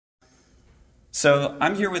So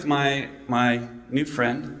I'm here with my new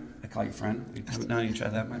friend. I call you friend. We haven't known each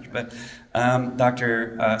other that much, but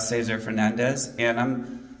Dr. Cesar Fernandez, and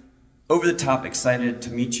I'm over the top excited to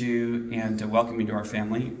meet you and to welcome you to our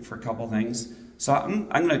family for a couple things. So I'm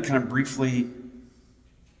going to kind of briefly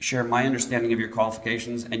share my understanding of your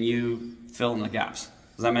qualifications, and you fill in the gaps.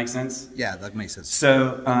 Does that make sense? Yeah, that makes sense.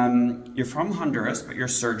 So you're from Honduras, but you're a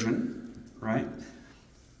surgeon, right?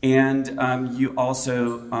 And you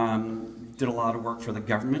also did a lot of work for the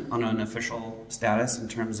government on an official status in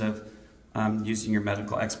terms of using your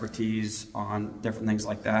medical expertise on different things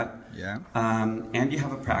like that. Yeah. And you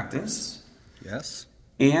have a practice. Yes.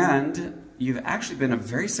 And you've actually been a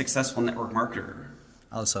very successful network marketer.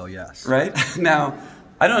 Also, yes. Right? Now,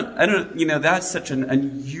 I don't, you know, that's such an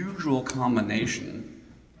unusual combination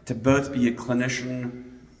to both be a clinician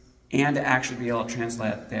and to actually be able to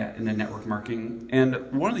translate that into network marketing. And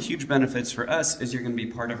one of the huge benefits for us is you're going to be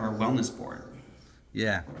part of our wellness board.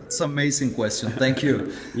 Yeah, it's an amazing question. Thank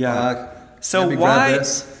you. Yeah. So why,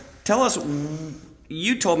 tell us,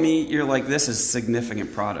 you told me you're like, this is a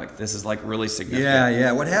significant product. This is like really significant.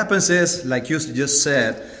 Yeah. What happens is, like you just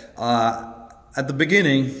said, at the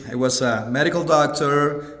beginning, I was a medical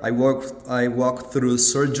doctor. I walked through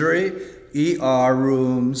surgery, ER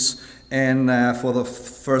rooms, and for the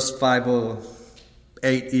first 5 or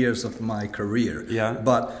 8 years of my career. Yeah.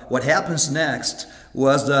 But what happens next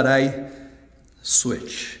was that I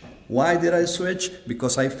switch. Why did I switch?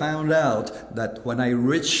 Because I found out that when I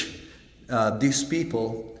reached these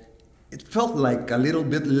people, it felt like a little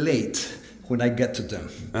bit late when I get to them.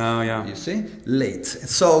 Oh, yeah. You see? Late.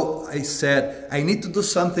 So I said, I need to do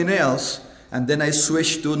something else. And then I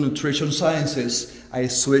switched to nutrition sciences. I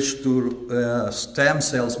switched to stem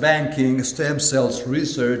cells banking, stem cells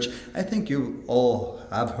research. I think you all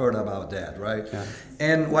have heard about that, right? Yeah.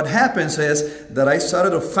 And what happens is that I started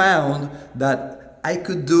to find that I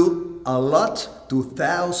could do a lot to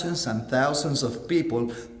thousands and thousands of people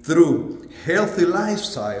through healthy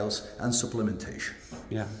lifestyles and supplementation.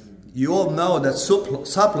 Yeah. You all know that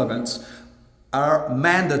supplements are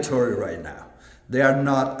mandatory right now. They are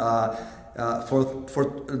not, for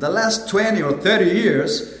the last 20 or 30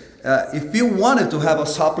 years, if you wanted to have a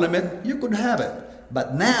supplement, you could have it.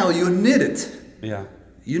 But now you need it. Yeah.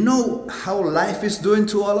 You know how life is doing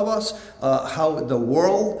to all of us, how the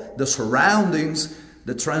world, the surroundings,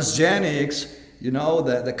 the transgenics, you know,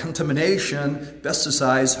 the contamination,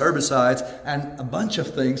 pesticides, herbicides, and a bunch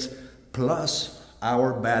of things, plus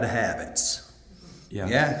our bad habits.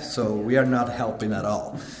 Yeah, so we are not helping at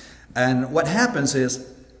all. And what happens is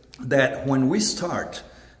that when we start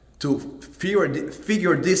to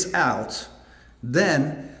figure this out,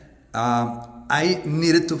 then I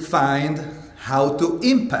needed to find how to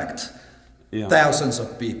impact thousands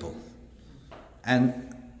of people.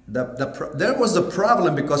 And there was the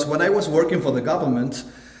problem, because when I was working for the government,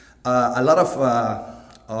 a lot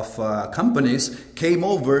of companies came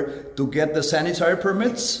over to get the sanitary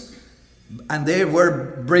permits, and they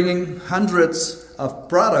were bringing hundreds of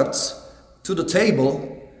products to the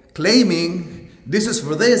table, claiming this is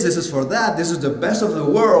for this is for that, this is the best of the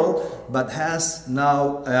world, but has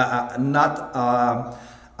now not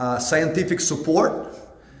scientific support.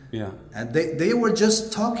 Yeah. And they were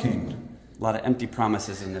just talking. A lot of empty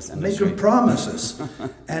promises in this industry. Making promises.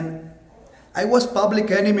 And I was public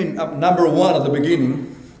enemy number one at the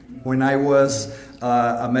beginning when I was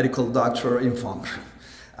a medical doctor in function.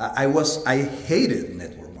 I hated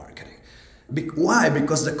network marketing. Why?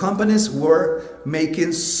 Because the companies were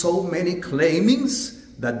making so many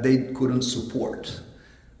claimings that they couldn't support.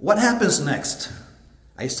 What happens next?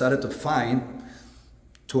 I started to find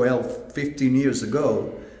 12, 15 years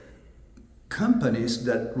ago, companies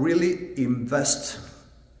that really invest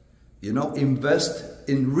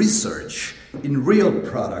in research, in real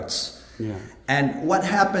products. Yeah. And what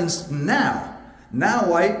happens now?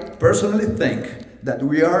 Now I personally think that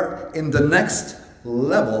we are in the next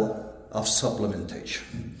level of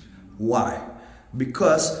supplementation. Why?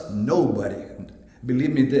 Because nobody,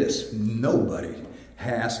 believe me this, nobody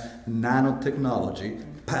has nanotechnology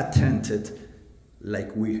patented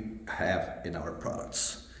like we have in our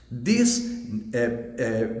products. These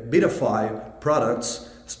Vidafy products,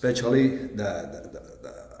 especially the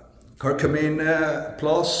Curcumin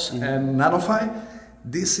Plus and Nanofy,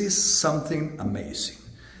 this is something amazing.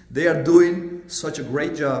 They are doing such a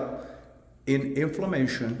great job in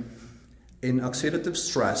inflammation, in oxidative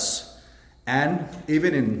stress, and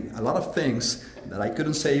even in a lot of things that I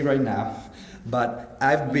couldn't say right now, but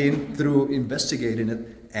I've been through investigating it,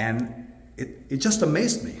 and it just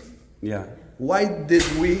amazed me. Yeah. Why did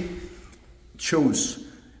we choose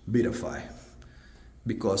Vidafy?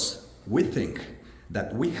 Because we think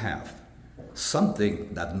that we have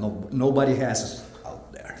something that nobody has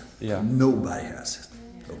out there. Yeah. Nobody has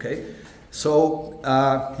it. Okay? So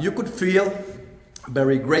you could feel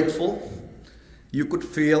very grateful. You could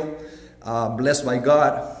feel blessed by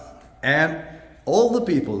God. And all the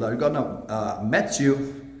people that are gonna meet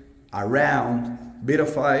you around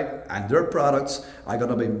Vidafy and their products are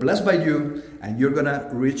gonna be blessed by you, and you're gonna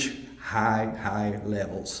reach high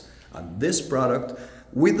levels on this product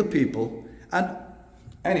with the people. And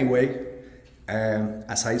anyway,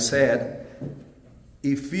 as I said,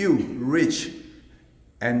 if you reach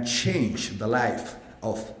and change the life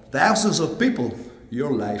of thousands of people,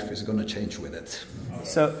 your life is gonna change with it.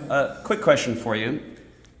 So, quick question for you,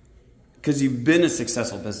 because you've been a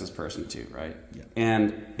successful business person too, right? Yeah.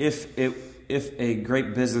 And if a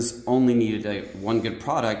great business only needed one good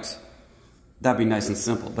product, that'd be nice and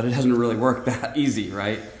simple, but it doesn't really work that easy,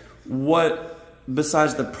 right? What,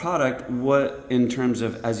 besides the product, what in terms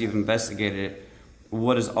of, as you've investigated it,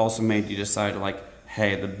 what has also made you decide, like,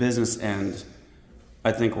 hey, the business end,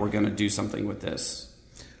 I think we're gonna do something with this?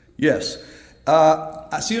 Yes.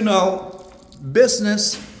 As you know,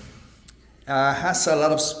 business has a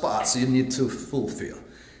lot of spots you need to fulfill.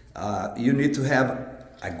 You need to have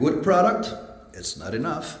a good product. It's not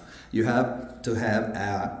enough. You have to have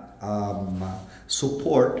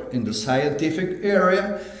support in the scientific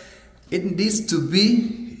area. It needs to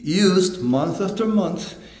be used month after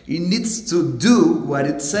month. It needs to do what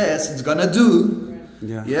it says it's gonna do.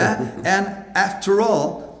 Yeah. And after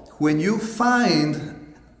all, when you find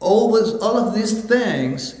all of these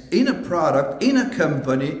things in a product, in a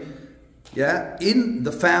company, yeah, in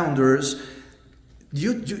the founders,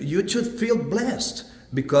 you should feel blessed,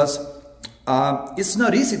 because it's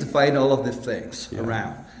not easy to find all of these things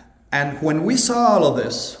around. And when we saw all of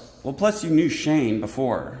this, well, plus you knew Shane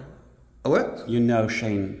before. What? You know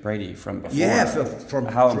Shane Brady from before. Yeah,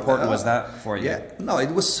 how important was that for you? Yeah, no,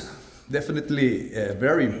 it was definitely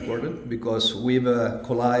very important, because we've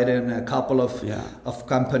collided in a couple of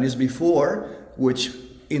companies before, which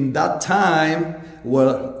in that time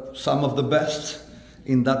were some of the best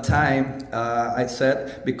in that time, I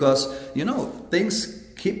said, because, you know, things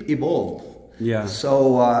keep evolving. Yeah.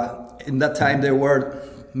 So in that time they were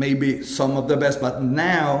maybe some of the best, but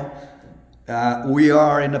now we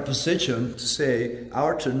are in a position to say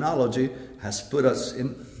our technology has put us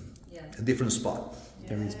in a different spot.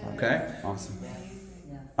 Different spot. Okay? Awesome.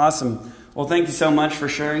 Awesome. Well, thank you so much for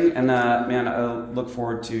sharing, and man, I look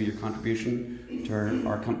forward to your contribution to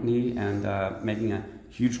our company and making a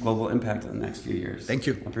huge global impact in the next few years. Thank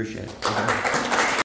you. I appreciate it. Okay.